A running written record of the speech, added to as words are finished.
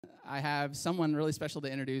I have someone really special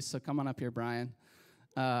to introduce, so come on up here, Brian.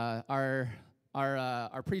 Our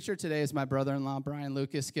preacher today is my brother-in-law, Brian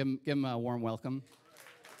Lucas. Give him a warm welcome.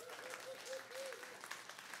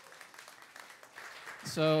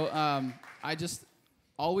 So I just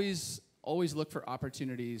always look for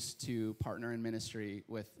opportunities to partner in ministry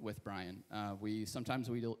with Brian.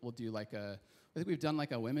 We'll do like I think we've done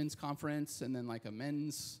like a women's conference and then like a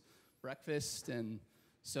men's breakfast, and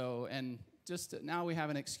just now we have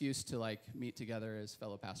an excuse to like meet together as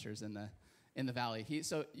fellow pastors in the valley.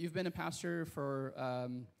 So you've been a pastor for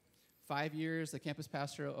 5 years, the campus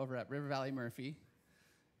pastor over at River Valley Murphy,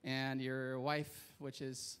 and your wife,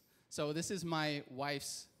 so this is my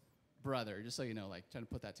wife's brother, just so you know, like trying to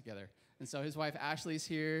put that together. And so his wife Ashley's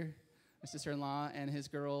here, my sister-in-law, and his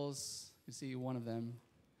girls. You see one of them,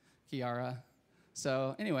 Kiara.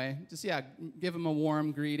 So anyway, give him a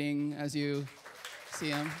warm greeting as you see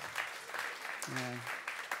him. Yeah.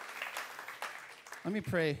 Let me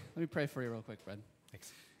pray for you real quick, bud.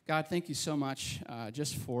 Thanks. God, thank you so much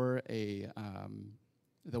just for the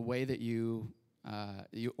way that you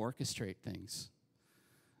orchestrate things.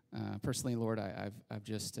 Personally, Lord, I've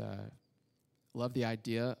just loved the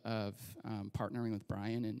idea of partnering with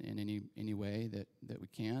Brian in any way that we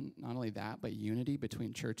can. Not only that, but unity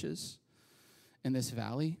between churches in this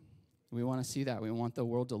valley. We want to see that. We want the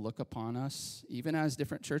world to look upon us, even as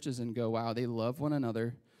different churches, and go, wow, they love one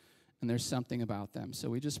another, and there's something about them. So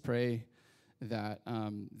we just pray that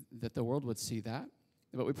the world would see that.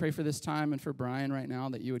 But we pray for this time and for Brian right now,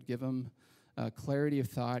 that you would give him clarity of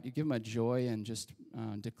thought. You give him a joy in just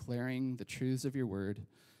declaring the truths of your word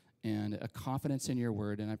and a confidence in your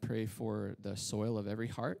word. And I pray for the soil of every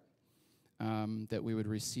heart, that we would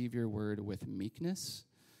receive your word with meekness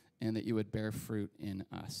and that you would bear fruit in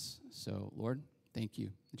us. So, Lord, thank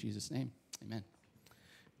you. In Jesus' name, amen.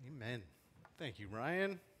 Amen. Thank you,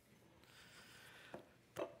 Ryan.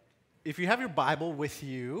 If you have your Bible with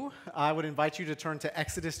you, I would invite you to turn to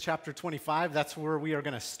Exodus chapter 25. That's where we are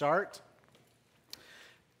going to start.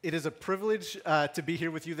 It is a privilege to be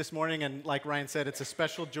here with you this morning, and like Ryan said, it's a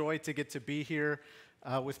special joy to get to be here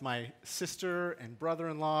with my sister and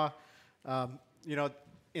brother-in-law.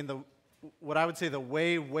 In what I would say the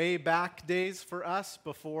way back days for us,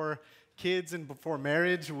 before kids and before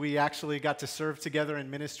marriage, we actually got to serve together in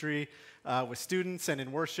ministry with students and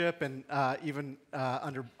in worship, and even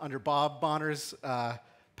under Bob Bonner's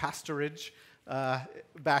pastorage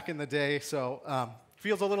back in the day. So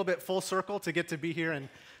feels a little bit full circle to get to be here and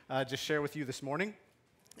just share with you this morning.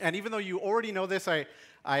 And even though you already know this,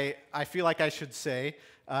 I feel like I should say,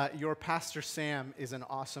 your pastor Sam is an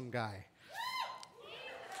awesome guy.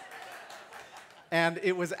 And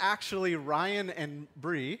it was actually Ryan and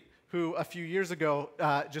Bree who a few years ago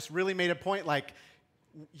just really made a point, like,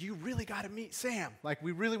 you really got to meet Sam. Like,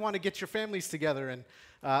 we really want to get your families together. And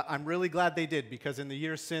I'm really glad they did, because in the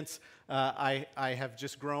years since, I have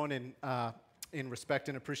just grown in respect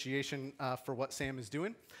and appreciation for what Sam is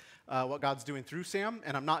doing, what God's doing through Sam.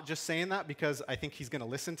 And I'm not just saying that because I think he's going to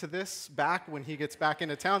listen to this back when he gets back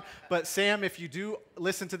into town. But Sam, if you do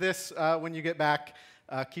listen to this when you get back,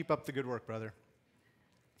 keep up the good work, brother.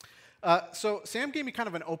 So Sam gave me kind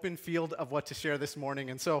of an open field of what to share this morning,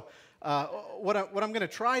 and so what I'm going to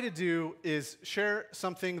try to do is share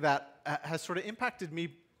something that has sort of impacted me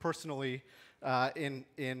personally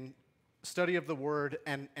in study of the Word,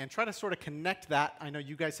 and try to sort of connect that. I know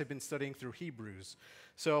you guys have been studying through Hebrews,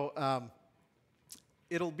 so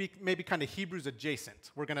it'll be maybe kind of Hebrews adjacent.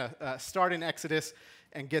 We're going to start in Exodus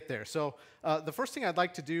and get there. So the first thing I'd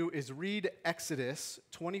like to do is read Exodus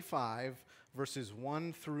 25, verses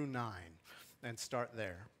 1 through 9, and start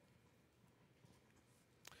there.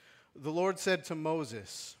 The Lord said to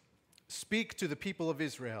Moses, "Speak to the people of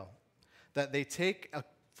Israel, that they take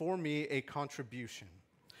for me a contribution.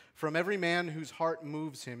 From every man whose heart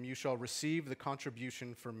moves him, you shall receive the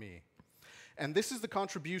contribution for me. And this is the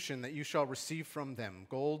contribution that you shall receive from them: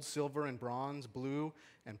 gold, silver, and bronze, blue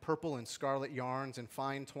and purple and scarlet yarns, and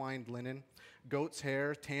fine twined linen, goat's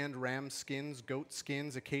hair, tanned ram skins, goat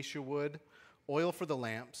skins, acacia wood, oil for the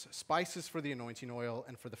lamps, spices for the anointing oil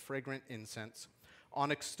and for the fragrant incense,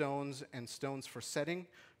 onyx stones and stones for setting,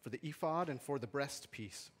 for the ephod and for the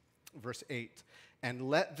breastpiece." Verse 8, "And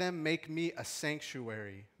let them make me a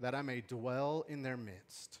sanctuary, that I may dwell in their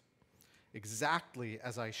midst, exactly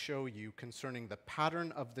as I show you concerning the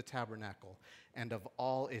pattern of the tabernacle and of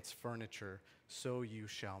all its furniture, so you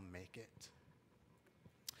shall make it."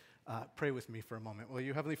 Pray with me for a moment. Will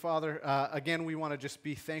you, Heavenly Father? Again, we want to just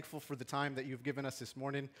be thankful for the time that you've given us this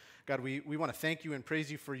morning. God, we want to thank you and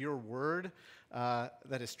praise you for your word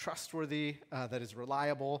that is trustworthy, that is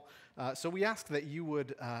reliable. So we ask that you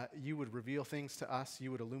would reveal things to us,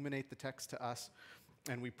 you would illuminate the text to us,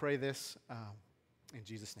 and we pray this in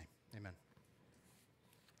Jesus' name. Amen.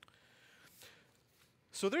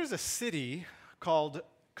 So there's a city called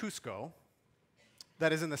Cusco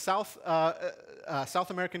that is in the South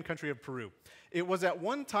American country of Peru. It was at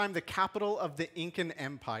one time the capital of the Incan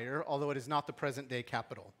Empire, although it is not the present-day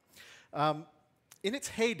capital. In its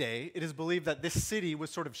heyday, it is believed that this city was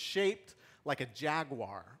sort of shaped like a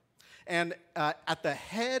jaguar. And at the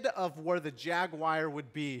head of where the jaguar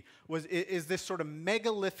would be is this sort of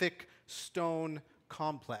megalithic stone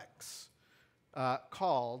complex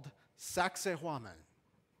called Sacsayhuaman.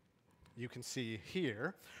 You can see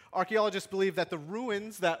here. Archaeologists believe that the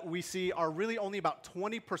ruins that we see are really only about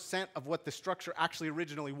 20% of what the structure actually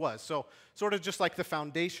originally was. So sort of just like the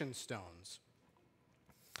foundation stones.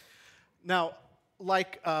 Now,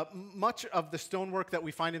 like much of the stonework that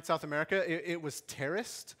we find in South America, it was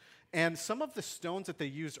terraced. And some of the stones that they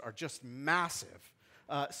used are just massive.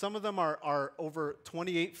 Some of them are over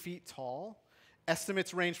 28 feet tall.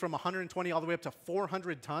 Estimates range from 120 all the way up to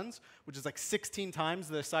 400 tons, which is like 16 times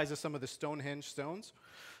the size of some of the Stonehenge stones.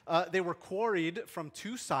 They were quarried from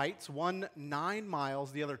two sites, one 9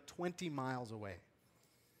 miles, the other 20 miles away.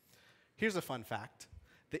 Here's a fun fact.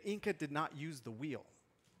 The Inca did not use the wheel.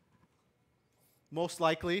 Most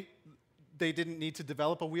likely, they didn't need to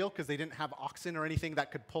develop a wheel because they didn't have oxen or anything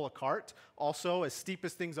that could pull a cart. Also, as steep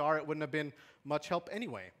as things are, it wouldn't have been much help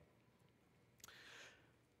anyway.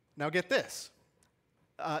 Now get this.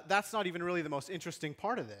 That's not even really the most interesting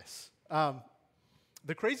part of this.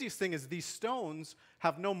 The craziest thing is these stones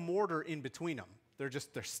have no mortar in between them. They're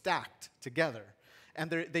stacked together.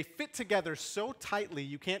 And they fit together so tightly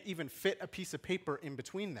you can't even fit a piece of paper in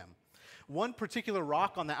between them. One particular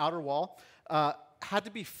rock on the outer wall had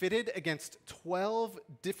to be fitted against 12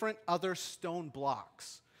 different other stone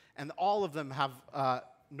blocks. And all of them have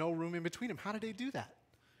no room in between them. How did they do that?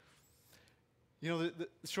 You know, the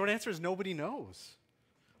short answer is nobody knows.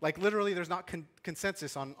 Like, literally, there's not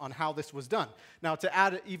consensus on how this was done. Now, to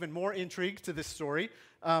add even more intrigue to this story,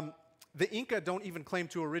 the Inca don't even claim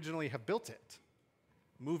to originally have built it.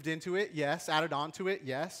 Moved into it, yes. Added on to it,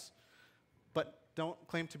 yes. But don't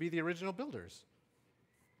claim to be the original builders.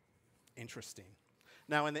 Interesting.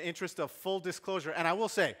 Now, in the interest of full disclosure, and I will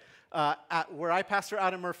say, where I pastor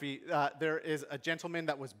out in Murphy, there is a gentleman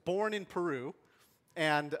that was born in Peru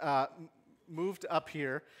and moved up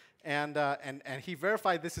here. And he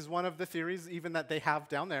verified this is one of the theories even that they have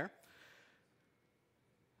down there.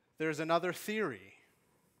 There's another theory,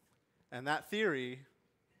 and that theory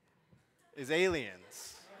is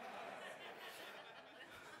aliens.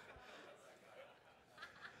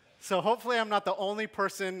 So hopefully I'm not the only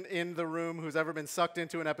person in the room who's ever been sucked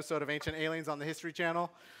into an episode of Ancient Aliens on the History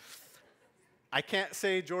Channel. I can't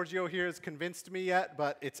say Giorgio here has convinced me yet,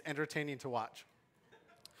 but it's entertaining to watch.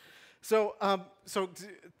 So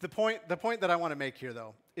the point that I want to make here,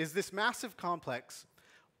 though, is this massive complex,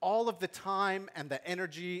 all of the time and the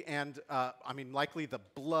energy and, likely the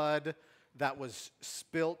blood that was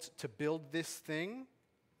spilt to build this thing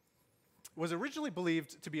was originally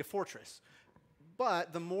believed to be a fortress.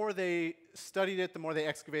 But the more they studied it, the more they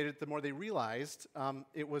excavated it, the more they realized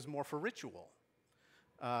it was more for ritual.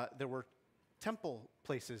 There were temple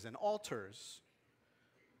places and altars.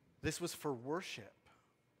 This was for worship.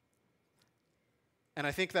 And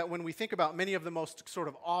I think that when we think about many of the most sort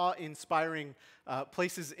of awe-inspiring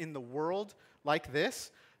places in the world like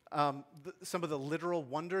this, some of the literal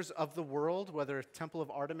wonders of the world, whether Temple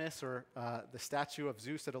of Artemis or the statue of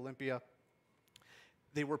Zeus at Olympia,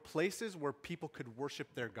 they were places where people could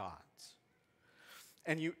worship their gods.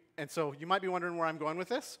 And so you might be wondering where I'm going with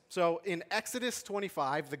this. So in Exodus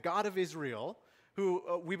 25, the God of Israel, who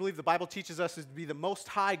we believe the Bible teaches us is to be the most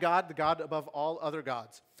high God, the God above all other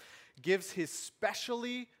gods, gives his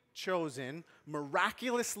specially chosen,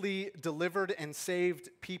 miraculously delivered and saved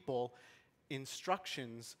people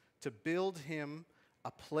instructions to build him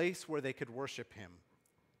a place where they could worship him,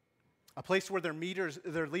 a place where their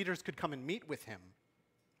leaders could come and meet with him.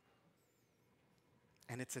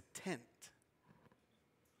 And it's a tent,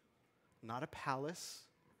 not a palace,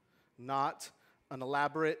 not an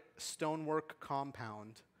elaborate stonework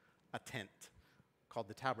compound, a tent called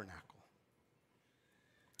the tabernacle.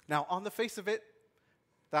 Now, on the face of it,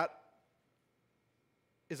 that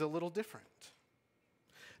is a little different.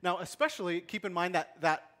 Now, especially keep in mind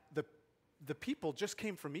that the people just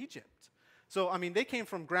came from Egypt. So, I mean, they came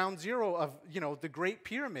from ground zero of, the Great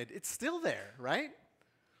Pyramid. It's still there, right?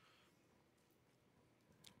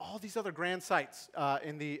 All these other grand sites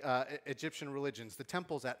in the Egyptian religions, the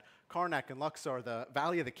temples at Karnak and Luxor, the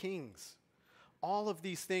Valley of the Kings, all of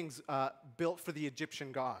these things built for the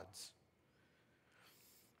Egyptian gods.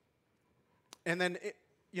 And then,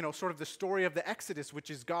 sort of the story of the Exodus, which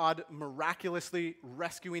is God miraculously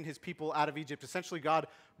rescuing his people out of Egypt, essentially God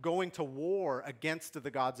going to war against the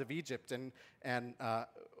gods of Egypt and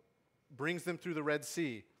brings them through the Red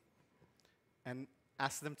Sea and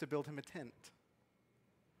asks them to build him a tent.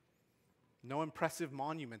 No impressive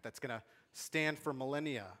monument that's going to stand for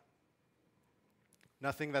millennia.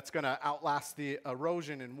 Nothing that's going to outlast the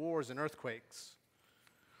erosion and wars and earthquakes.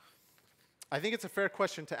 I think it's a fair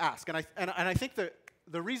question to ask. And I think that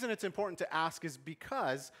the reason it's important to ask is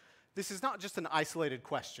because this is not just an isolated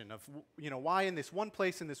question of, why in this one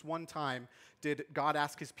place, in this one time, did God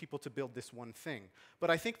ask his people to build this one thing? But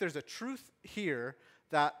I think there's a truth here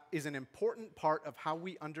that is an important part of how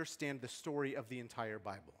we understand the story of the entire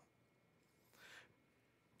Bible.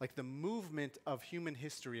 Like the movement of human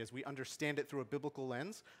history as we understand it through a biblical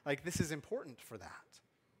lens, like this is important for that.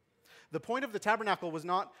 The point of the tabernacle was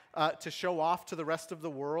not to show off to the rest of the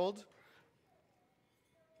world.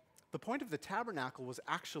 The point of the tabernacle was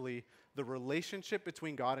actually the relationship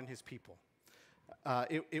between God and his people.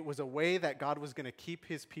 It was a way that God was going to keep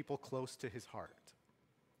his people close to his heart.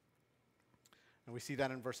 And we see that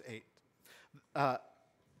in verse 8.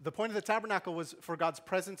 The point of the tabernacle was for God's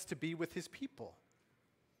presence to be with his people.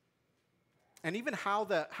 And even how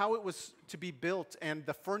it was to be built and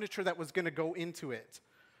the furniture that was going to go into it.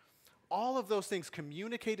 All of those things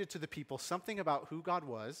communicated to the people something about who God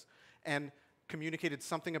was and communicated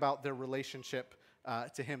something about their relationship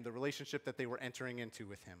to him, the relationship that they were entering into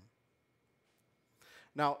with him.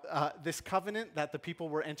 Now, this covenant that the people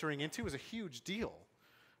were entering into was a huge deal.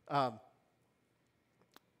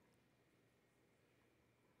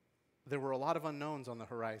 There were a lot of unknowns on the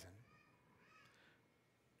horizon.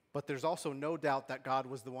 But there's also no doubt that God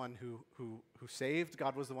was the one who saved.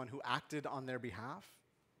 God was the one who acted on their behalf.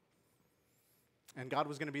 And God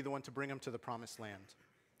was going to be the one to bring them to the promised land.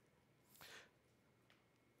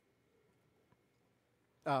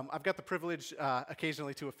 I've got the privilege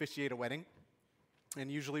occasionally to officiate a wedding.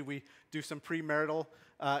 And usually we do some premarital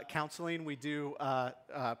counseling. We do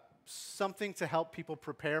something to help people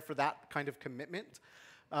prepare for that kind of commitment.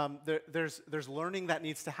 There's learning that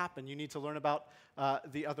needs to happen. You need to learn about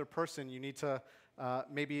the other person. You need to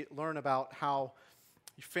maybe learn about how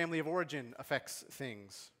your family of origin affects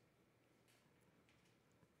things.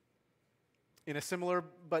 In a similar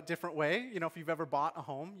but different way, if you've ever bought a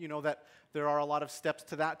home, you know that there are a lot of steps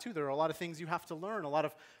to that too. There are a lot of things you have to learn, a lot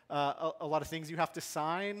of things you have to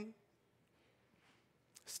sign,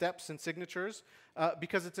 steps and signatures,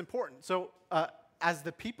 because it's important. So as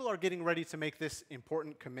the people are getting ready to make this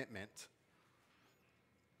important commitment,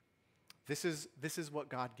 this is what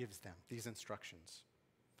God gives them, these instructions.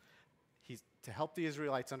 He's to help the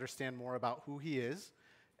Israelites understand more about who he is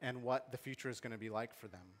and what the future is going to be like for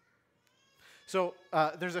them. So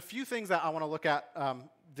there's a few things that I want to look at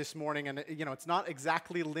this morning, and it's not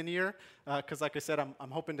exactly linear, because like I said, I'm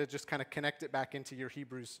hoping to just kind of connect it back into your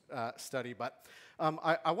Hebrews study. But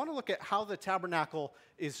I want to look at how the tabernacle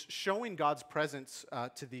is showing God's presence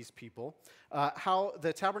to these people, how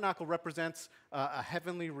the tabernacle represents a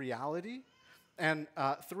heavenly reality, and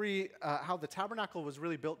three, how the tabernacle was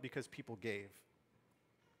really built because people gave.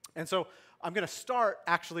 And so I'm going to start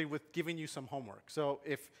actually with giving you some homework. So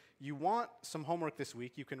if you want some homework this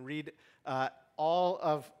week, you can read all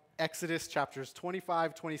of Exodus chapters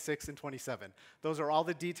 25, 26, and 27. Those are all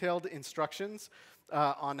the detailed instructions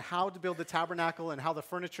on how to build the tabernacle and how the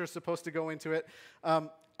furniture is supposed to go into it.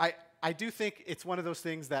 I do think it's one of those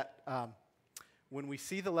things that when we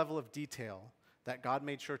see the level of detail that God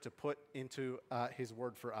made sure to put into his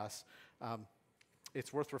word for us,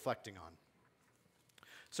 it's worth reflecting on.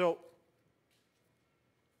 So,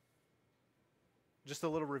 just a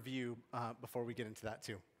little review before we get into that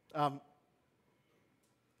too.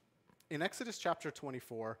 In Exodus chapter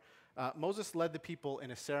 24, Moses led the people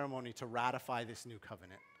in a ceremony to ratify this new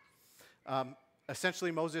covenant.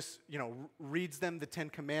 Essentially, Moses, reads them the Ten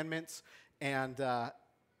Commandments, and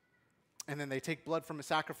then they take blood from a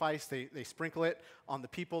sacrifice. They sprinkle it on the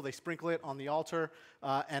people. They sprinkle it on the altar,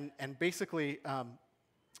 and basically,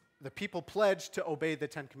 the people pledge to obey the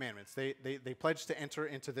Ten Commandments. They pledge to enter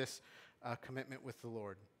into this commitment with the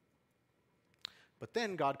Lord. But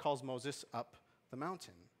then God calls Moses up the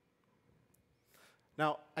mountain.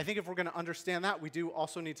 Now, I think if we're going to understand that, we do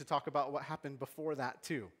also need to talk about what happened before that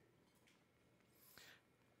too.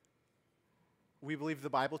 we believe the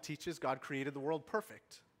Bible teaches God created the world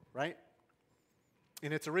perfect, right?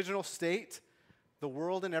 In its original state, the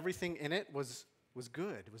world and everything in it was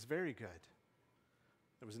good, was very good.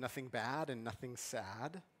 There was nothing bad and nothing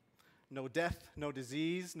sad. No death, no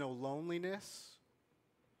disease, no loneliness,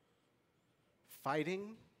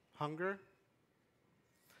 fighting, hunger.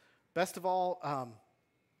 Best of all,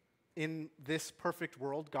 in this perfect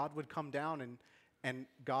world, God would come down and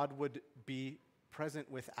God would be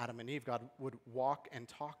present with Adam and Eve. God would walk and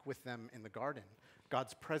talk with them in the garden.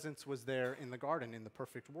 God's presence was there in the garden, in the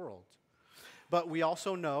perfect world. But we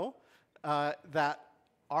also know that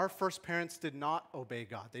our first parents did not obey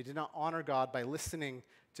God. They did not honor God by listening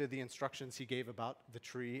to the instructions he gave about the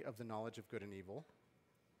tree of the knowledge of good and evil.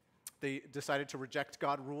 They decided to reject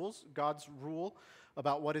God's rule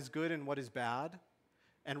about what is good and what is bad.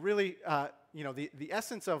 And really, the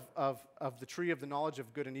essence of the tree of the knowledge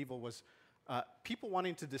of good and evil was people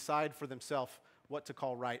wanting to decide for themselves what to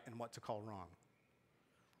call right and what to call wrong.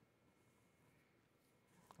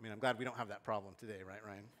 I mean, I'm glad we don't have that problem today, right,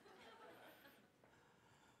 Ryan?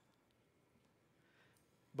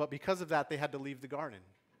 But because of that, they had to leave the garden.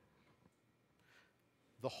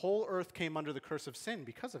 The whole earth came under the curse of sin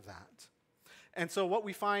because of that. And so what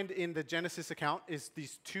we find in the Genesis account is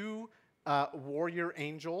these two warrior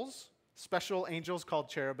angels, special angels called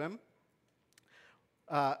cherubim,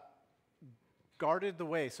 guarded the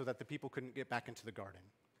way so that the people couldn't get back into the garden.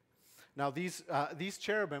 Now, these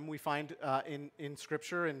cherubim we find in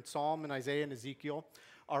Scripture, in Psalm and Isaiah and Ezekiel,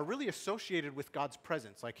 are really associated with God's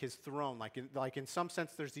presence, like his throne. Like in some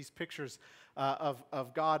sense, there's these pictures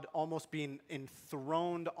of God almost being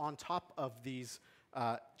enthroned on top of these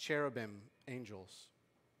cherubim angels.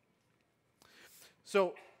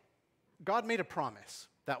 So God made a promise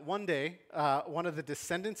that one day one of the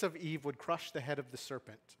descendants of Eve would crush the head of the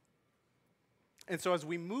serpent. And so as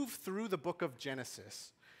we move through the book of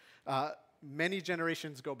Genesis, many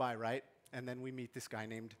generations go by, right? And then we meet this guy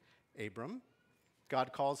named Abram.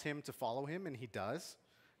 God calls him to follow him, and he does.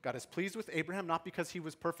 God is pleased with Abraham, not because he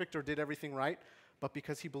was perfect or did everything right, but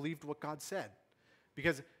because he believed what God said.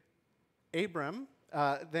 Because Abraham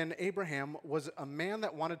was a man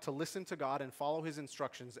that wanted to listen to God and follow his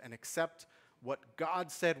instructions and accept what God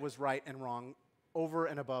said was right and wrong over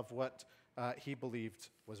and above what he believed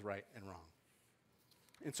was right and wrong.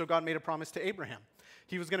 And so God made a promise to Abraham.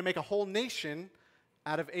 He was going to make a whole nation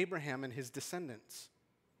out of Abraham and his descendants,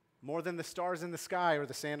 more than the stars in the sky or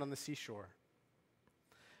the sand on the seashore.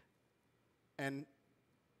 And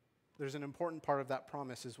there's an important part of that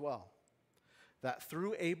promise as well, that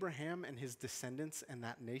through Abraham and his descendants and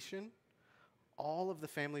that nation, all of the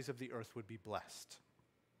families of the earth would be blessed.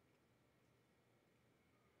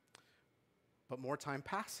 But more time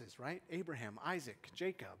passes, right? Abraham, Isaac,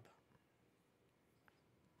 Jacob.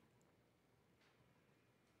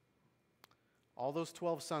 All those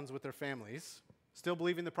 12 sons with their families, still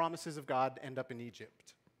believing the promises of God, end up in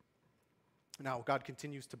Egypt. Now, God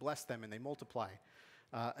continues to bless them, and they multiply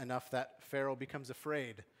enough that Pharaoh becomes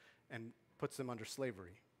afraid and puts them under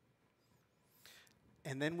slavery.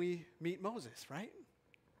 And then we meet Moses, right?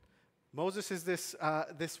 Moses is this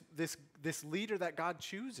leader that God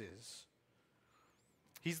chooses.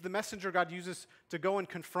 He's the messenger God uses to go and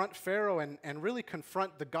confront Pharaoh and really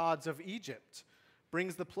confront the gods of Egypt.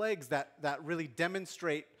 Brings the plagues that really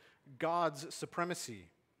demonstrate God's supremacy.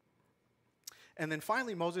 And then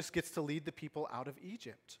finally, Moses gets to lead the people out of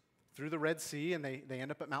Egypt through the Red Sea, and they end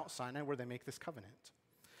up at Mount Sinai where they make this covenant.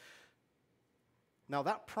 Now,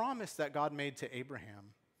 that promise that God made to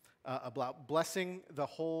Abraham about blessing the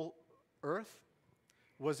whole earth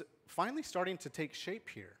was finally starting to take shape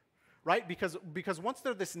here, right? Because once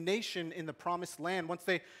they're this nation in the promised land, once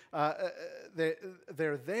they're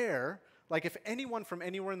there, like if anyone from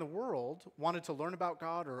anywhere in the world wanted to learn about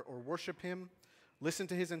God or worship him, listen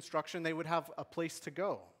to his instruction, they would have a place to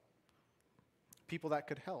go, people that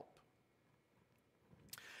could help.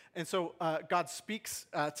 And so God speaks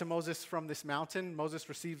to Moses from this mountain. Moses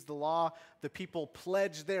receives the law. The people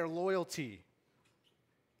pledge their loyalty,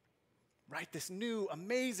 right? This new,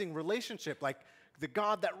 amazing relationship, like the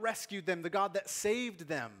God that rescued them, the God that saved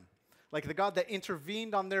them, like the God that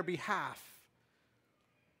intervened on their behalf.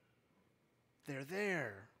 They're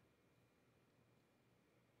there.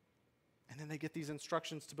 And then they get these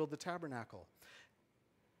instructions to build the tabernacle.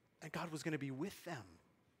 And God was going to be with them.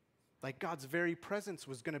 Like God's very presence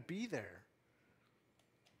was going to be there.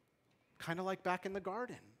 Kind of like back in the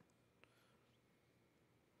garden.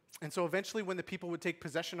 And so eventually when the people would take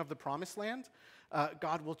possession of the promised land,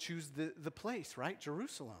 God will choose the place, right?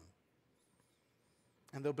 Jerusalem.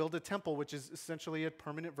 And they'll build a temple, which is essentially a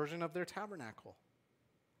permanent version of their tabernacle.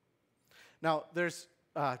 Now,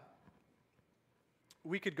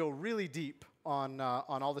 we could go really deep on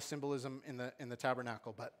all the symbolism in the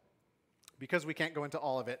tabernacle, but because we can't go into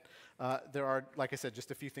all of it, there are, like I said,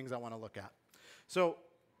 just a few things I want to look at. So,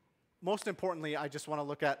 most importantly, I just want to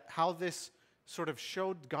look at how this sort of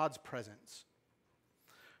showed God's presence.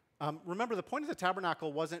 Remember, the point of the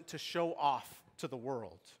tabernacle wasn't to show off to the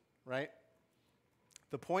world, right?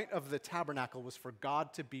 The point of the tabernacle was for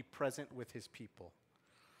God to be present with his people.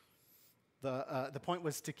 The point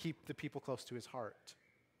was to keep the people close to his heart.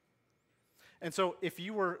 And so if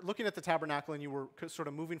you were looking at the tabernacle and you were sort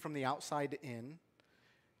of moving from the outside in,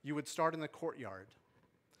 you would start in the courtyard.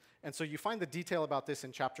 And so you find the detail about this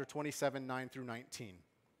in chapter 27, 9 through 19.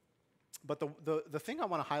 But the thing I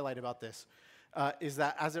want to highlight about this is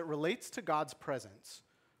that as it relates to God's presence,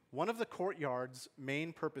 one of the courtyard's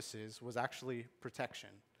main purposes was actually protection.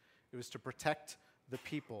 It was to protect the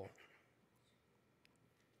people.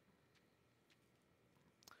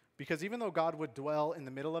 Because even though God would dwell in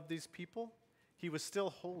the middle of these people, he was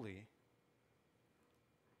still holy.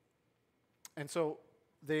 And so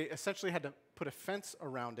they essentially had to put a fence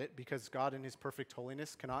around it because God in his perfect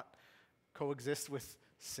holiness cannot coexist with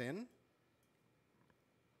sin.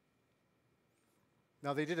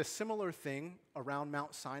 Now, they did a similar thing around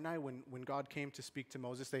Mount Sinai when God came to speak to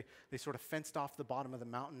Moses. They sort of fenced off the bottom of the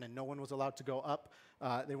mountain and no one was allowed to go up.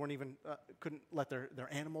 They couldn't let their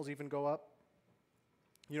animals even go up.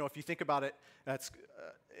 You know, if you think about it, that's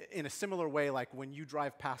in a similar way, like when you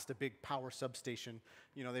drive past a big power substation,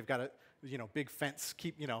 you know, they've got a, big fence,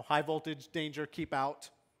 keep, high voltage, danger, keep out.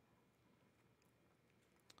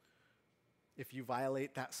 If you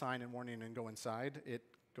violate that sign and warning and go inside, it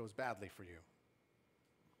goes badly for you.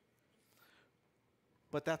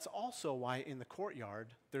 But that's also why in the courtyard,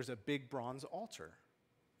 there's a big bronze altar.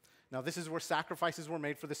 Now, this is where sacrifices were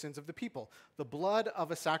made for the sins of the people. The blood of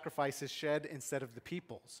a sacrifice is shed instead of the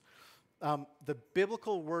people's. The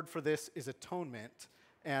biblical word for this is atonement,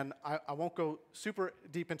 and I won't go super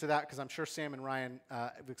deep into that because I'm sure Sam and Ryan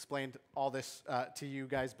have explained all this to you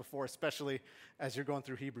guys before, especially as you're going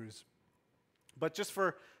through Hebrews. But just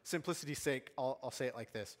for simplicity's sake, I'll say it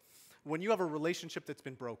like this. When you have a relationship that's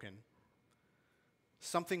been broken,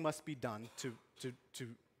 something must be done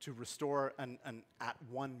to restore an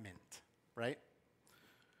at-one-ment, right?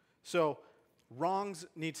 So wrongs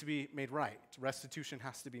need to be made right. Restitution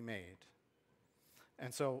has to be made.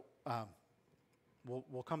 And so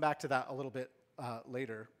we'll come back to that a little bit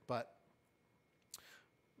later, but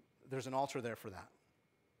there's an altar there for that.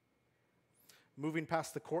 Moving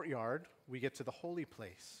past the courtyard, we get to the holy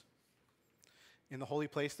place. In the holy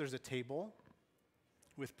place, there's a table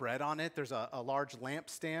with bread on it. There's a large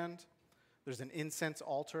lampstand. There's an incense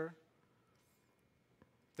altar.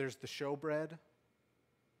 There's the showbread.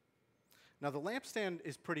 Now, the lampstand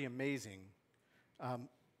is pretty amazing.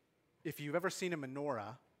 If you've ever seen a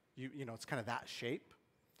menorah, you know it's kind of that shape.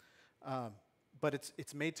 But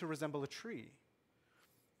it's made to resemble a tree.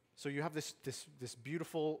 So you have this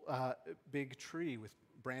beautiful big tree with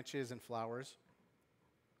branches and flowers.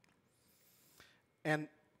 And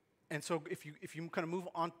so if you kind of move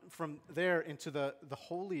on from there into the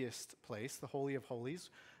holiest place, the Holy of Holies,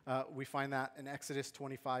 we find that in Exodus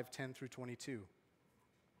 25, 10 through 22.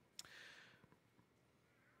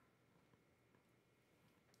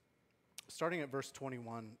 Starting at verse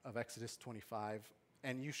 21 of Exodus 25,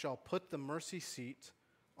 and you shall put the mercy seat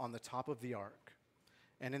on the top of the ark,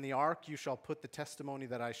 and in the ark you shall put the testimony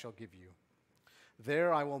that I shall give you.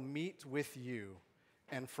 There I will meet with you,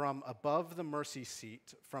 and from above the mercy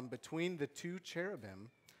seat, from between the two cherubim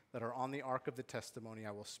that are on the ark of the testimony,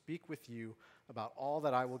 I will speak with you about all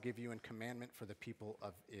that I will give you in commandment for the people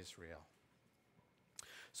of Israel.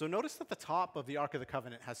 So notice that the top of the Ark of the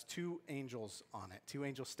Covenant has two angels on it, two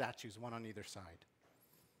angel statues, one on either side.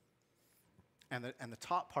 And the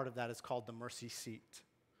top part of that is called the mercy seat.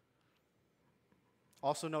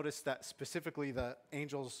 Also notice that specifically the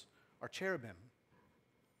angels are cherubim.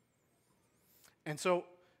 And so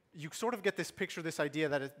you sort of get this picture, this idea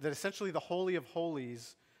that essentially the Holy of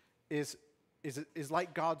Holies is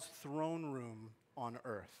like God's throne room on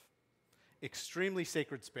earth. Extremely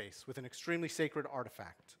sacred space with an extremely sacred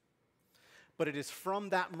artifact. But it is from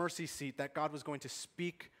that mercy seat that God was going to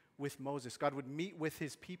speak with Moses. God would meet with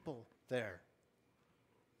his people there.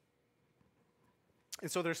 And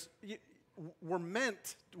so we're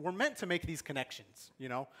meant to make these connections, you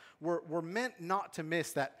know. We're meant not to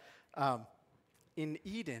miss that in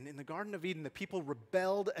Eden, in the Garden of Eden, the people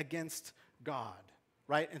rebelled against God,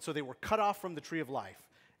 right? And so they were cut off from the tree of life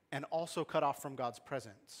and also cut off from God's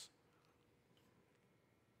presence.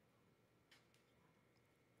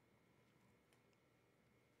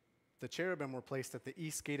 The cherubim were placed at the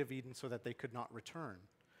east gate of Eden so that they could not return.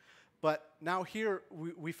 But now here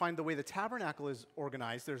we find the way the tabernacle is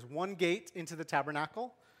organized. There's one gate into the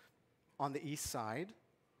tabernacle on the east side.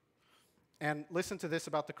 And listen to this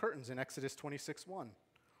about the curtains in Exodus 26:1.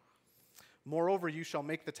 Moreover, you shall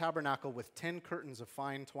make the tabernacle with 10 curtains of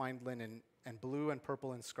fine twined linen and blue and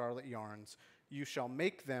purple and scarlet yarns. You shall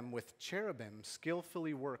make them with cherubim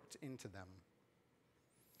skillfully worked into them.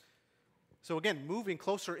 So again, moving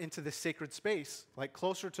closer into this sacred space, like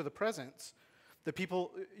closer to the presence, the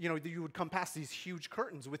people, you would come past these huge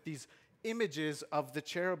curtains with these images of the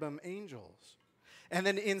cherubim angels. And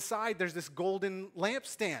then inside, there's this golden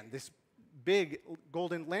lampstand, this big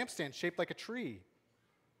golden lampstand shaped like a tree.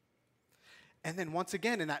 And then once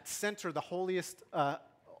again, in that center, the holiest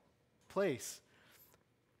place,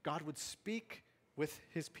 God would speak with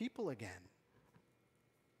his people again.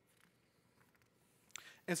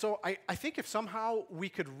 And so I think if somehow we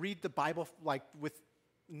could read the Bible like with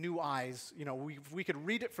new eyes, we could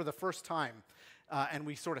read it for the first time, and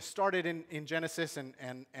we sort of started in Genesis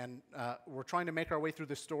and we're trying to make our way through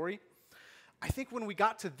the story, I think when we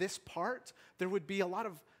got to this part, there would be a lot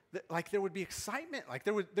of, there would be excitement,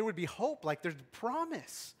 there would be hope, there's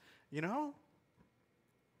promise,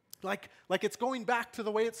 Like it's going back to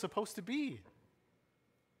the way it's supposed to be.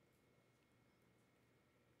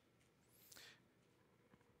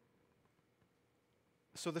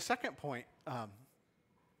 So the second point, kind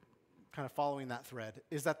of following that thread,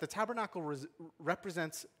 is that the tabernacle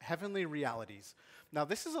represents heavenly realities. Now,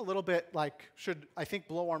 this is a little bit should, I think,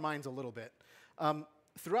 blow our minds a little bit.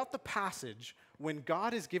 Throughout the passage, when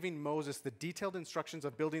God is giving Moses the detailed instructions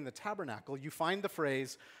of building the tabernacle, you find the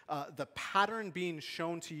phrase, the pattern being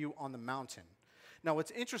shown to you on the mountain. Now,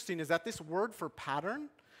 what's interesting is that this word for pattern,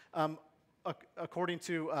 according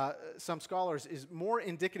to some scholars, is more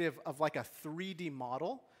indicative of like a 3D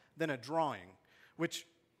model than a drawing, which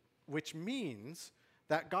means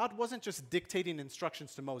that God wasn't just dictating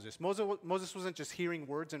instructions to Moses. Moses wasn't just hearing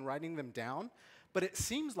words and writing them down, but it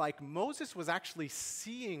seems like Moses was actually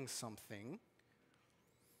seeing something,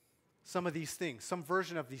 some of these things, some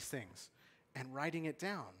version of these things, and writing it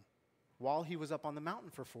down while he was up on the mountain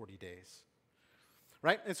for 40 days.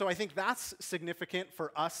 Right? And so I think that's significant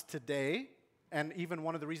for us today, and even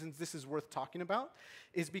one of the reasons this is worth talking about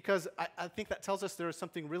is because I think that tells us there is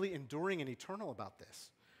something really enduring and eternal about this.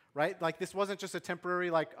 Right? This wasn't just a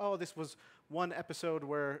temporary, this was one episode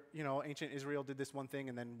where, ancient Israel did this one thing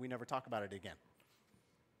and then we never talk about it again.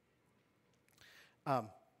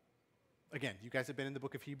 Again, you guys have been in the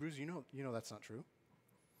book of Hebrews, you know that's not true.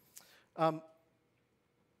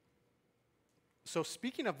 So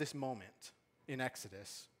speaking of this moment in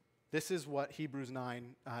Exodus, this is what Hebrews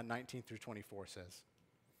 9:19 through 24 says.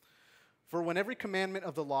 For when every commandment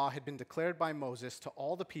of the law had been declared by Moses to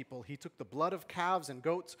all the people, he took the blood of calves and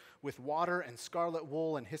goats with water and scarlet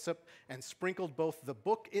wool and hyssop and sprinkled both the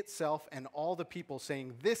book itself and all the people,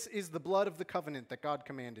 saying, "This is the blood of the covenant that God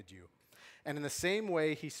commanded you." And in the same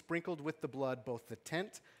way, he sprinkled with the blood both the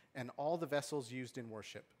tent and all the vessels used in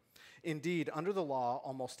worship. Indeed, under the law,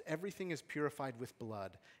 almost everything is purified with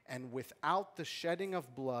blood, and without the shedding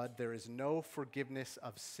of blood, there is no forgiveness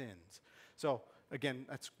of sins. So, again,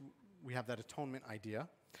 we have that atonement idea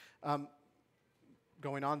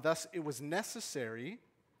going on. Thus, it was necessary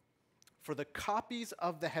for the copies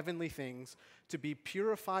of the heavenly things to be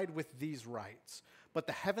purified with these rites, but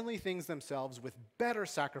the heavenly things themselves with better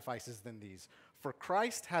sacrifices than these. For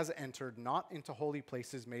Christ has entered not into holy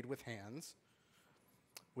places made with hands,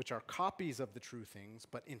 which are copies of the true things,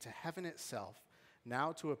 but into heaven itself,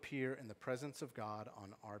 now to appear in the presence of God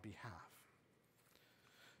on our behalf.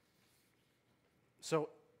 So,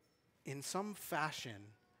 in some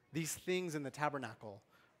fashion, these things in the tabernacle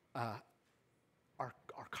are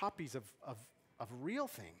copies of real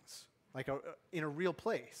things, in a real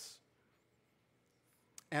place.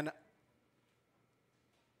 And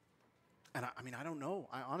I don't know.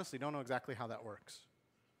 I honestly don't know exactly how that works.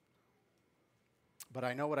 But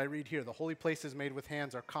I know what I read here. The holy places made with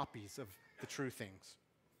hands are copies of the true things.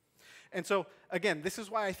 And so, again, this is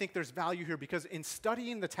why I think there's value here, because in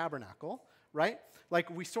studying the tabernacle, right,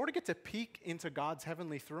 we sort of get to peek into God's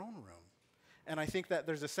heavenly throne room. And I think that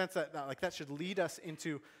there's a sense that should lead us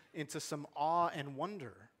into some awe and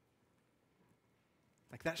wonder.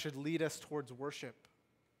 That should lead us towards worship.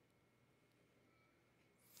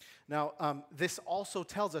 Now, what this also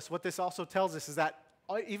tells us is that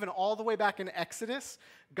even all the way back in Exodus,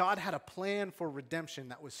 God had a plan for redemption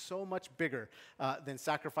that was so much bigger than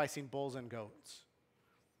sacrificing bulls and goats.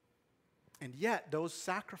 And yet, those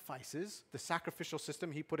sacrifices, the sacrificial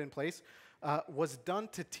system he put in place, was done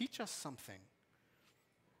to teach us something.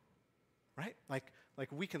 right? Like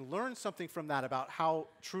we can learn something from that about how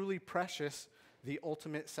truly precious the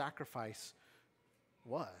ultimate sacrifice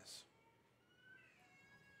was,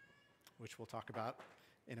 which we'll talk about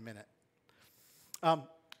in a minute.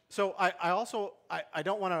 So I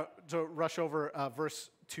don't want to rush over verse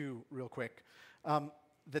 2 real quick.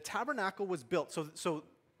 The tabernacle was built, so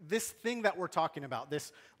this thing that we're talking about,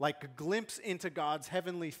 this like glimpse into God's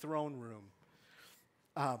heavenly throne room,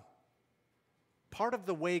 part of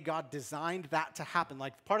the way God designed that to happen,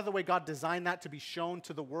 like part of the way God designed that to be shown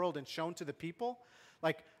to the world and shown to the people,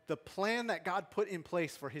 like the plan that God put in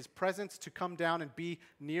place for his presence to come down and be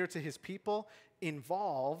near to his people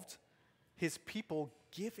involved his people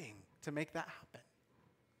giving to make that happen.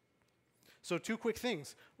 So 2 quick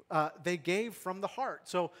things. They gave from the heart.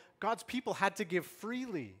 So God's people had to give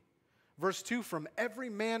freely. Verse 2, from every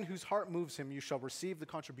man whose heart moves him, you shall receive the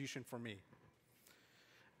contribution for me.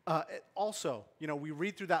 Also, we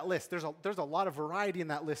read through that list. There's a lot of variety in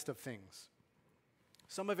that list of things.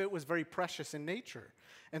 Some of it was very precious in nature.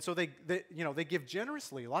 And so they give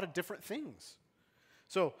generously, a lot of different things.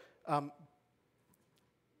 So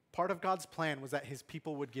part of God's plan was that his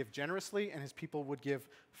people would give generously and his people would give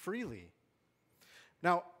freely.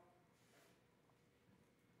 Now,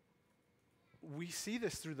 we see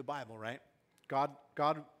this through the Bible, right? God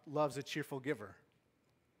loves a cheerful giver.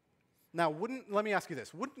 Now, let me ask you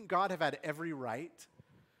this. Wouldn't God have had every right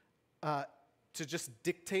to just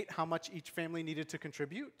dictate how much each family needed to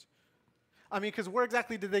contribute? I mean, because where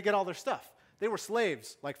exactly did they get all their stuff? They were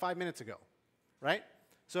slaves like 5 minutes ago, right?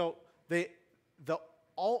 So the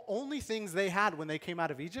only things they had when they came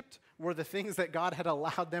out of Egypt were the things that God had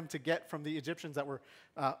allowed them to get from the Egyptians that were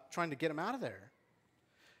trying to get them out of there.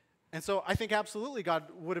 And so I think absolutely God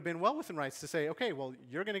would have been well within rights to say, okay, well,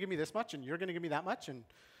 you're going to give me this much and you're going to give me that much. And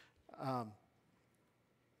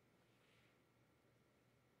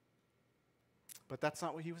but that's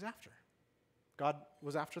not what he was after. God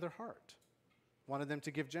was after their heart, wanted them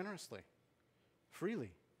to give generously,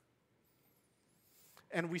 freely.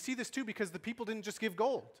 And we see this too because the people didn't just give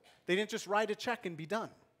gold. They didn't just write a check and be done,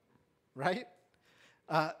 right?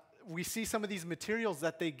 We see some of these materials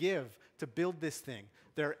that they give to build this thing.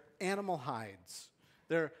 They're animal hides.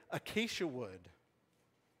 They're acacia wood.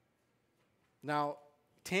 Now,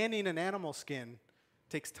 tanning an animal skin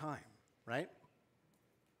takes time, right?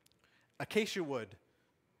 Acacia wood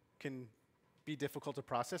can be difficult to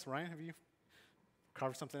process. Ryan, have you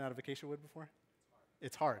carved something out of acacia wood before?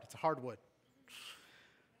 It's hard. It's a hard wood.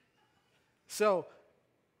 So,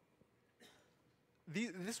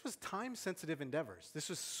 this was time-sensitive endeavors. This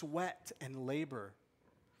was sweat and labor.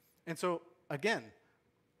 And so, again,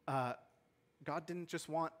 God didn't just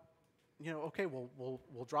want, okay,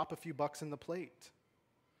 we'll drop a few bucks in the plate.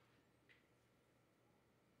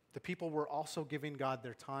 The people were also giving God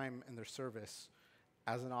their time and their service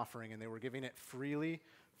as an offering, and they were giving it freely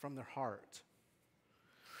from their heart.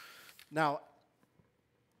 Now,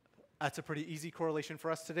 that's a pretty easy correlation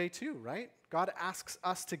for us today too, right? God asks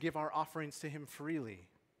us to give our offerings to him freely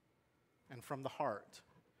and from the heart.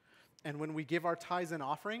 And when we give our tithes and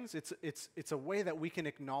offerings, it's a way that we can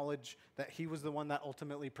acknowledge that he was the one that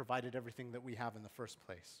ultimately provided everything that we have in the first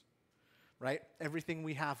place, right? Everything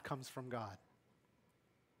we have comes from God.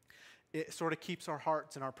 It sort of keeps our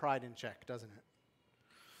hearts and our pride in check, doesn't it?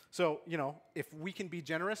 So, if we can be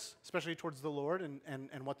generous, especially towards the Lord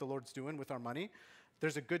and what the Lord's doing with our money,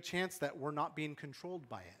 there's a good chance that we're not being controlled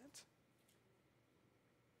by it.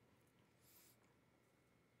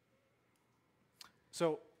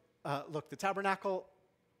 So, look, the tabernacle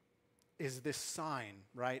is this sign,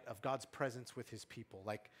 right, of God's presence with his people.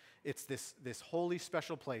 Like, it's this holy,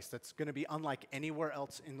 special place that's going to be unlike anywhere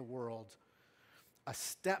else in the world. A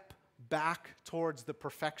step back towards the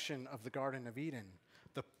perfection of the Garden of Eden,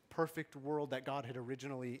 the perfect world that God had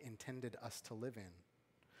originally intended us to live in.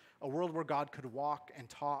 A world where God could walk and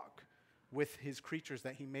talk with his creatures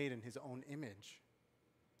that he made in his own image.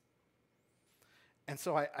 And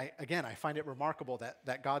so I find it remarkable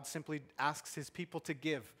that God simply asks his people to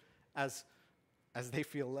give as they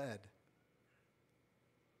feel led.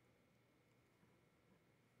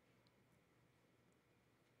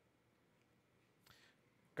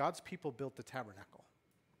 God's people built the tabernacle.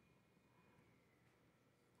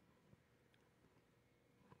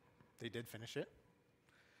 They did finish it.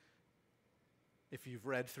 If you've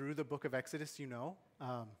read through the book of Exodus, you know.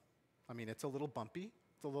 It's a little bumpy.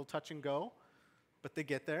 It's a little touch and go. But they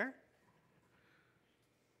get there.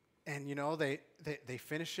 And, they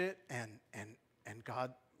finish it. And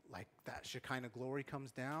God, like that Shekinah glory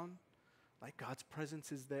comes down. Like God's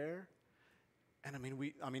presence is there. And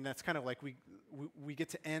that's kind of like we get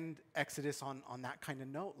to end Exodus on that kind of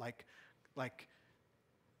note. Like like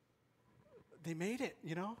they made it,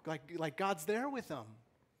 like God's there with them.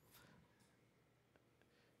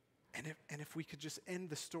 And if we could just end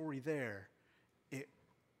the story there, it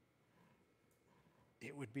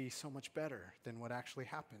would be so much better than what actually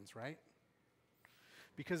happens, right?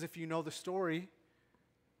 Because if you know the story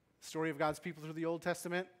of God's people through the Old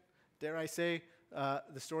Testament, dare I say,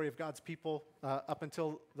 the story of God's people up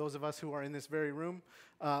until those of us who are in this very room,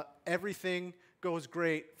 everything goes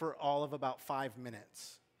great for all of about 5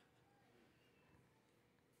 minutes.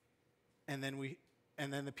 And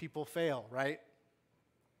then the people fail, right?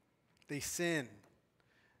 They sin.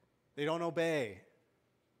 They don't obey.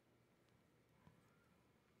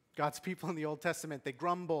 God's people in the Old Testament, they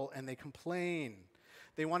grumble and they complain.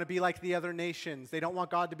 They want to be like the other nations. They don't want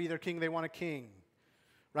God to be their king. They want a king,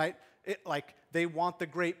 right? Like they want the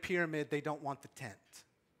great pyramid. They don't want the tent.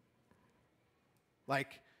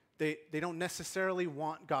 Like they don't necessarily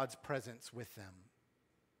want God's presence with them.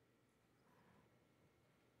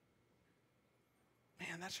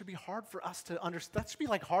 Man, that should be hard for us to understand. That should be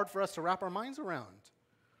like hard for us to wrap our minds around,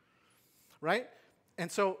 right?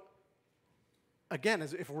 And so, again,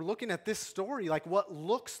 if we're looking at this story, like what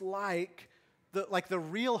looks like the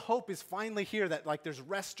real hope is finally here, that like there's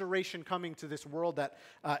restoration coming to this world, that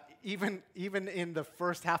even in the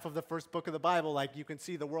first half of the first book of the Bible, like you can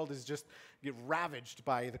see the world is just ravaged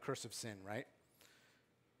by the curse of sin, right?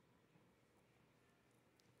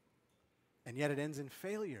 And yet it ends in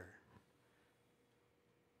failure.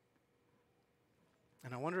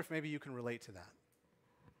 And I wonder if maybe you can relate to that.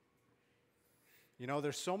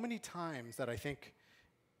 There's so many times that I think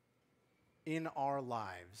in our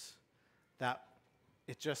lives that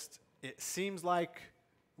it seems like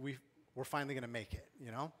we're finally going to make it,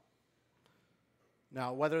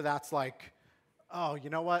 Now, whether that's like, oh, you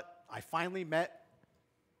know what? I finally met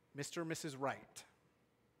Mr. or Mrs. Right.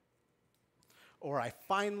 Or I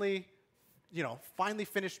finally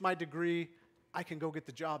finished my degree. I can go get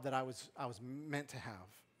the job that I was meant to have.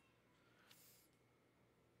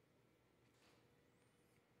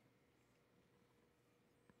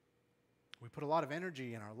 We put a lot of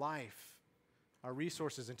energy in our life, our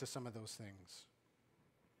resources into some of those things.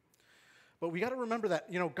 But we got to remember that,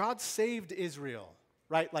 God saved Israel,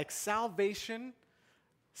 right? Like salvation,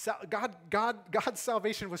 God's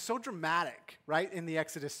salvation was so dramatic, right, in the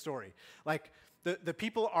Exodus story. Like the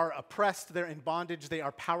people are oppressed, they're in bondage, they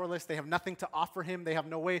are powerless, they have nothing to offer him, they have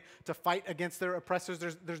no way to fight against their oppressors,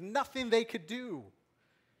 there's nothing they could do.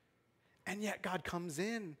 And yet God comes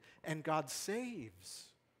in and God saves.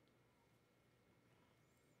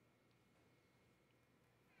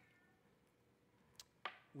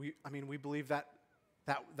 We believe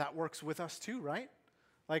that works with us too, right?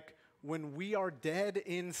 Like when we are dead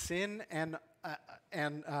in sin and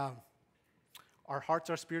our hearts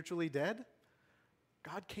are spiritually dead,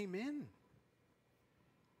 God came in.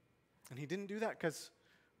 And he didn't do that because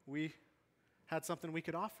we had something we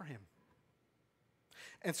could offer him.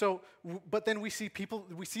 And so, but then we see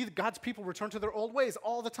God's people return to their old ways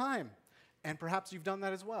all the time. And perhaps you've done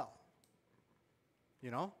that as well.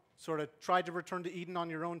 Sort of tried to return to Eden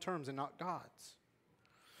on your own terms and not God's.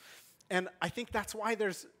 And I think that's why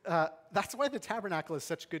the tabernacle is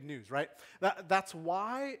such good news, right? That's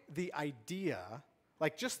why the idea,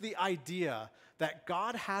 like just the idea that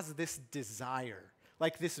God has this desire,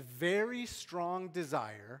 like this very strong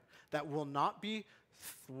desire that will not be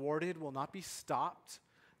thwarted, will not be stopped,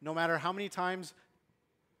 no matter how many times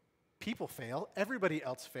people fail, everybody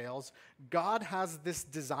else fails. God has this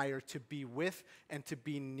desire to be with and to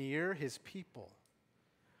be near his people.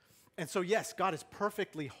 And so, yes, God is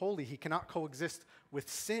perfectly holy. He cannot coexist with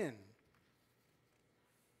sin.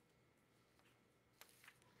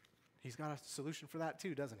 He's got a solution for that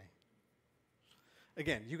too, doesn't he?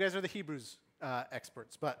 Again, you guys are the Hebrews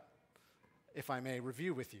experts, but if I may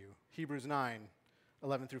review with you, Hebrews 9,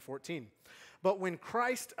 11 through 14. But when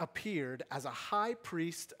Christ appeared as a high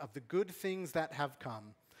priest of the good things that have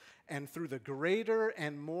come, and through the greater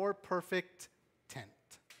and more perfect tent,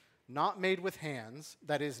 not made with hands,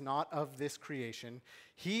 that is not of this creation,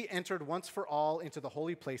 he entered once for all into the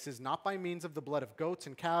holy places, not by means of the blood of goats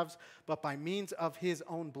and calves, but by means of his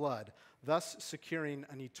own blood, thus securing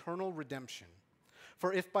an eternal redemption.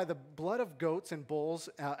 For if by the blood of goats and bulls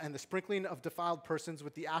and the sprinkling of defiled persons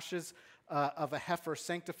with the ashes of a heifer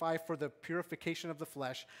sanctify for the purification of the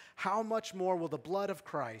flesh, how much more will the blood of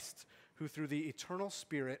Christ, who through the eternal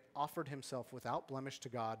Spirit offered himself without blemish to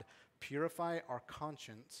God, purify our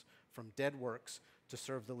conscience from dead works to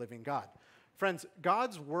serve the living God? Friends,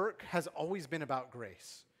 God's work has always been about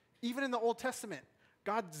grace. Even in the Old Testament,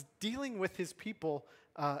 God's dealing with his people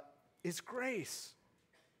is grace.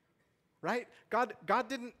 right? God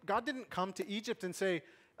didn't come to Egypt and say,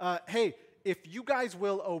 hey, if you guys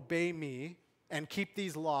will obey me and keep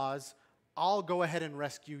these laws, I'll go ahead and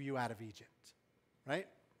rescue you out of Egypt, right?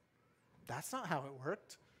 That's not how it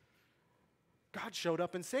worked. God showed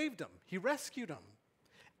up and saved them. He rescued them.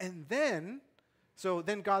 And then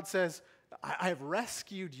God says, I have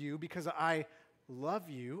rescued you because I love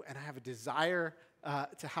you and I have a desire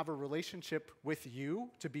to have a relationship with you,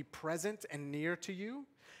 to be present and near to you.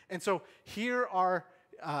 And so here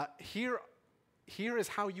is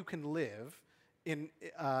how you can live in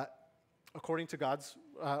according to God's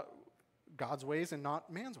ways and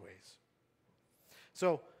not man's ways.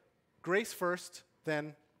 So grace first,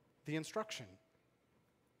 then the instruction.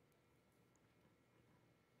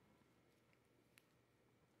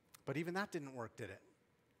 But even that didn't work, did it?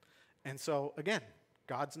 And so again,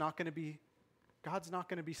 God's not going to be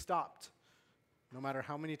stopped, no matter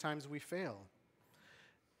how many times we fail.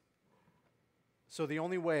 So the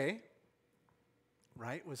only way,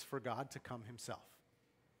 right, was for God to come himself.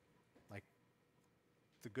 Like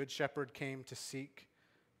the good shepherd came to seek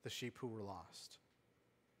the sheep who were lost.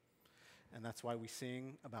 And that's why we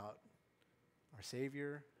sing about our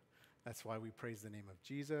Savior. That's why we praise the name of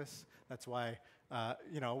Jesus. That's why,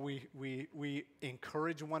 we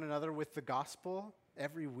encourage one another with the gospel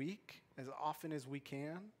every week, as often as we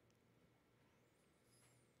can.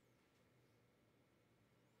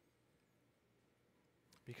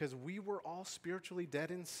 Because we were all spiritually dead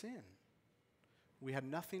in sin. We had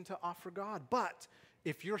nothing to offer God. But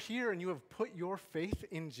if you're here and you have put your faith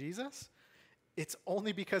in Jesus, it's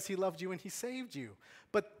only because he loved you and he saved you.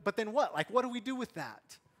 But then what? Like, what do we do with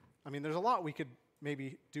that? I mean, there's a lot we could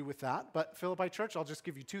maybe do with that. But Philippi Church, I'll just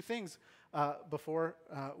give you two things before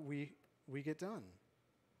we get done.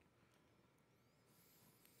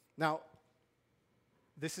 Now,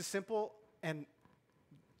 this is simple, and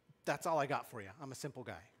that's all I got for you. I'm a simple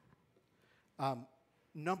guy.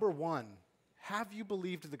 Number one, have you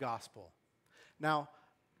believed the gospel? Now,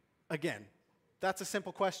 again, that's a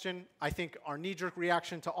simple question. I think our knee-jerk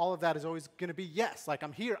reaction to all of that is always going to be yes. Like,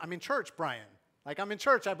 I'm here. I'm in church, Brian. Like, I'm in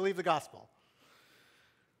church. I believe the gospel.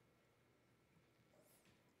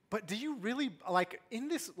 But do you really, like, in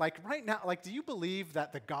this, like, right now, like, do you believe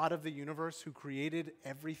that the God of the universe who created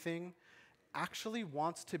everything actually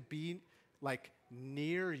wants to be, like,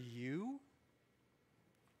 near you?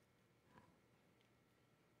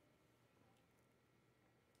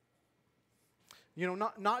 You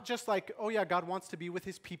know, not just like, oh yeah, God wants to be with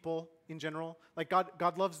his people in general. Like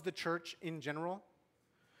God loves the church in general.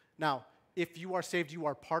 Now, if you are saved, you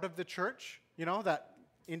are part of the church. You know, that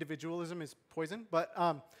individualism is poison. But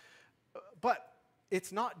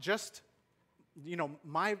it's not just, you know,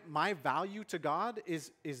 my value to God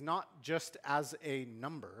is not just as a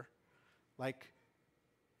number. Like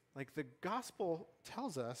the gospel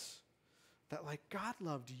tells us that, like, God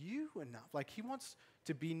loved you enough. Like, he wants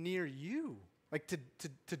to be near you. Like,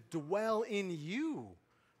 to dwell in you,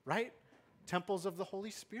 right? Temples of the Holy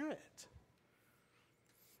Spirit.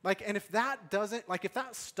 Like, and if that doesn't, like, if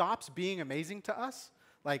that stops being amazing to us,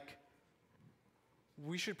 like,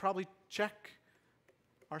 we should probably check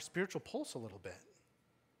our spiritual pulse a little bit.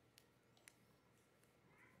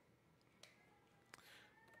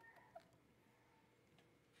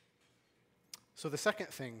 So the second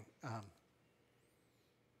thing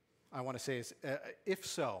I want to say is, if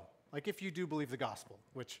so, like if you do believe the gospel,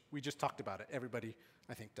 which we just talked about it, everybody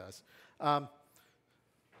I think does, how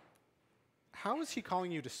is he calling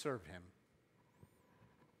you to serve him?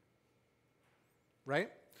 Right?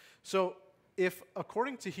 So if,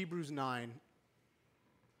 according to Hebrews 9,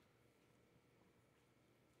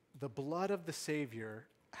 the blood of the Savior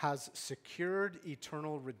has secured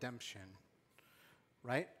eternal redemption,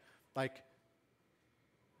 right? Like,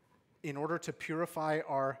 in order to purify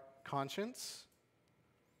our conscience,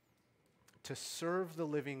 to serve the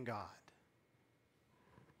living God.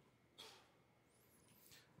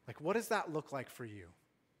 Like, what does that look like for you?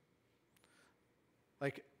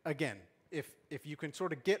 Like, again, if you can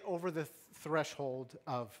sort of get over the threshold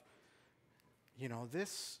of, you know,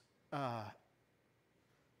 this,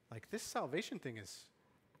 like, this salvation thing is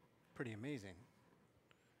pretty amazing.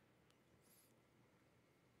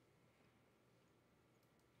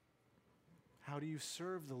 How do you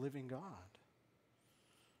serve the living God?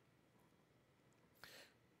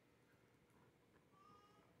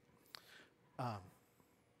 I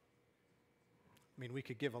mean, we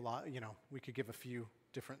could give a lot, you know, we could give a few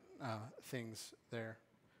different things there.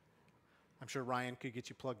 I'm sure Ryan could get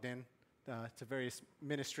you plugged in to various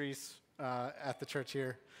ministries at the church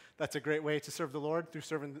here. That's a great way to serve the Lord, through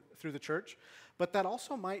serving through the church. But that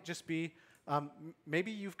also might just be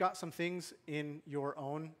Maybe you've got some things in your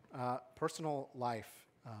own personal life.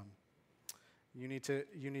 You need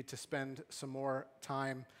to spend some more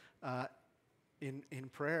time in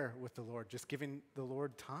prayer with the Lord, just giving the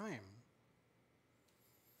Lord time.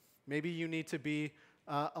 Maybe you need to be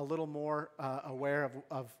a little more aware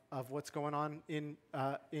of what's going on in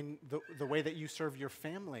the way that you serve your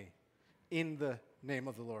family in the name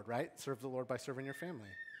of the Lord, right? Serve the Lord by serving your family.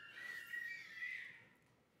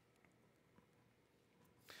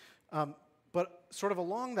 But sort of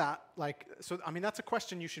along that, that's a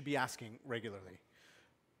question you should be asking regularly.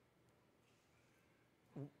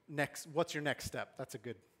 What's your next step? That's a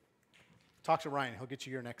good, talk to Ryan, he'll get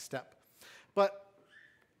you your next step. But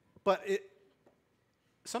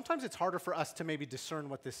sometimes it's harder for us to maybe discern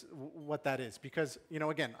what that is, because,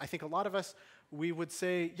 again, I think a lot of us, we would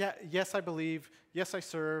say, yes, I believe, yes, I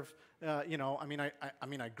serve,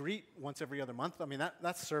 I greet once every other month.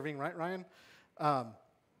 That's serving, right, Ryan?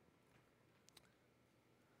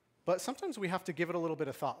 But sometimes we have to give it a little bit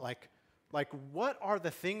of thought, like what are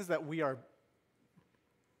the things that we are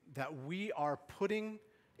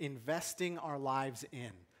investing our lives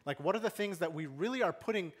in? Like, what are the things that we really are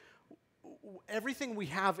putting everything we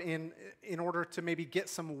have in order to maybe get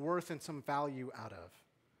some worth and some value out of?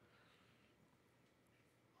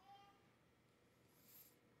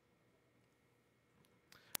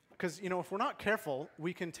 Because, if we're not careful,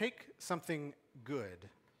 we can take something good.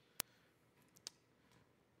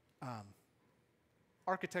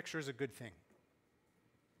 Architecture is a good thing.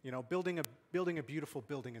 Building a beautiful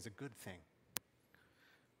building is a good thing.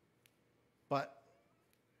 But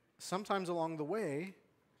sometimes along the way,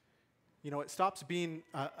 it stops being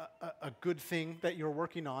a good thing that you're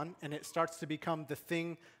working on, and it starts to become the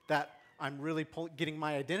thing that I'm really getting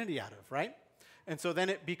my identity out of, right? And so then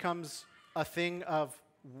it becomes a thing of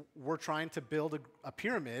we're trying to build a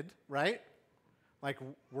pyramid, right? Like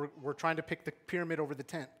we're trying to pick the pyramid over the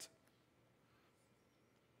tent.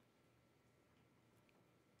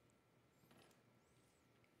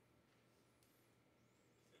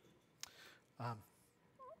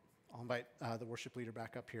 I'll invite the worship leader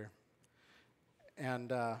back up here.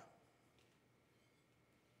 And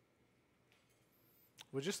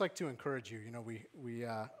we'd just like to encourage you. We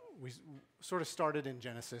sort of started in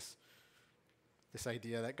Genesis, this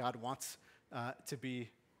idea that God wants to be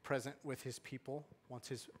present with his people, wants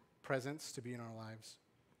his presence to be in our lives.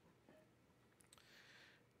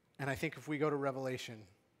 And I think if we go to Revelation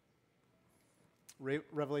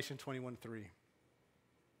 21:3,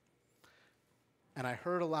 and I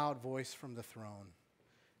heard a loud voice from the throne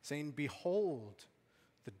saying, "Behold,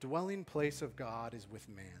 the dwelling place of God is with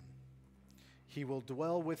man. He will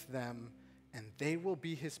dwell with them, and they will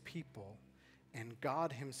be his people, and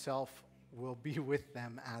God himself will be with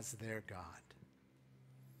them as their God."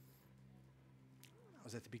 That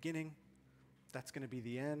was at the beginning. That's going to be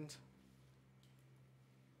the end.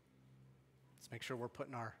 Let's make sure we're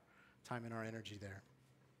putting our time and our energy there.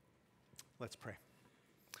 Let's pray.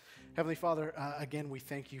 Heavenly Father, again, we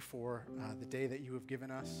thank you for the day that you have given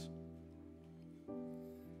us.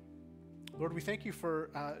 Lord, we thank you for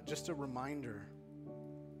just a reminder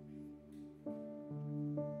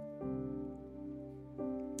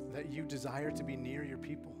that you desire to be near your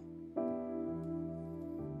people.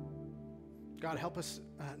 God, help us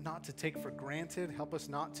not to take for granted. Help us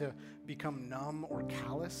not to become numb or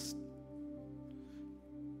callous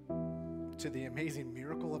to the amazing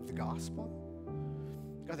miracle of the gospel.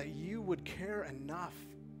 God, that you would care enough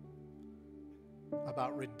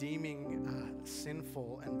about redeeming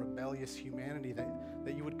sinful and rebellious humanity,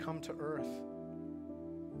 that you would come to earth,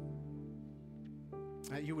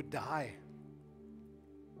 that you would die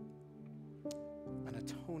an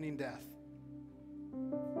atoning death.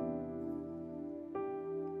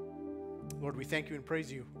 Lord, we thank you and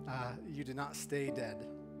praise you. You did not stay dead.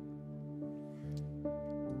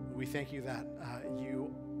 We thank you that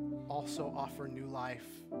you also offer new life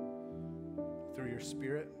through your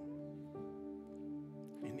Spirit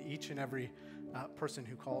in each and every person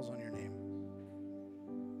who calls on your name.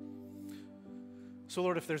 So,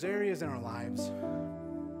 Lord, if there's areas in our lives,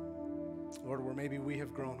 Lord, where maybe we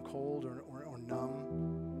have grown cold or numb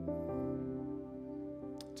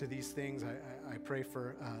to these things, I pray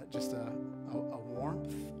for just a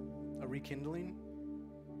warmth, a rekindling.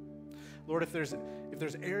 Lord, if there's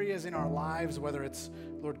areas in our lives, whether it's,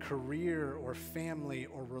 Lord, career or family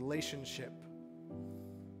or relationship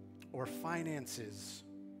or finances,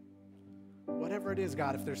 whatever it is,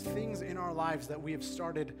 God, if there's things in our lives that we have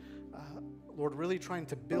started, Lord, really trying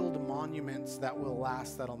to build monuments that will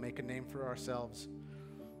last, that'll make a name for ourselves,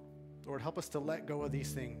 Lord, help us to let go of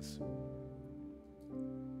these things.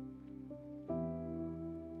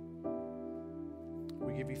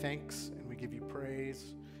 we give you thanks and we give you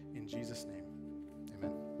praise in Jesus' name.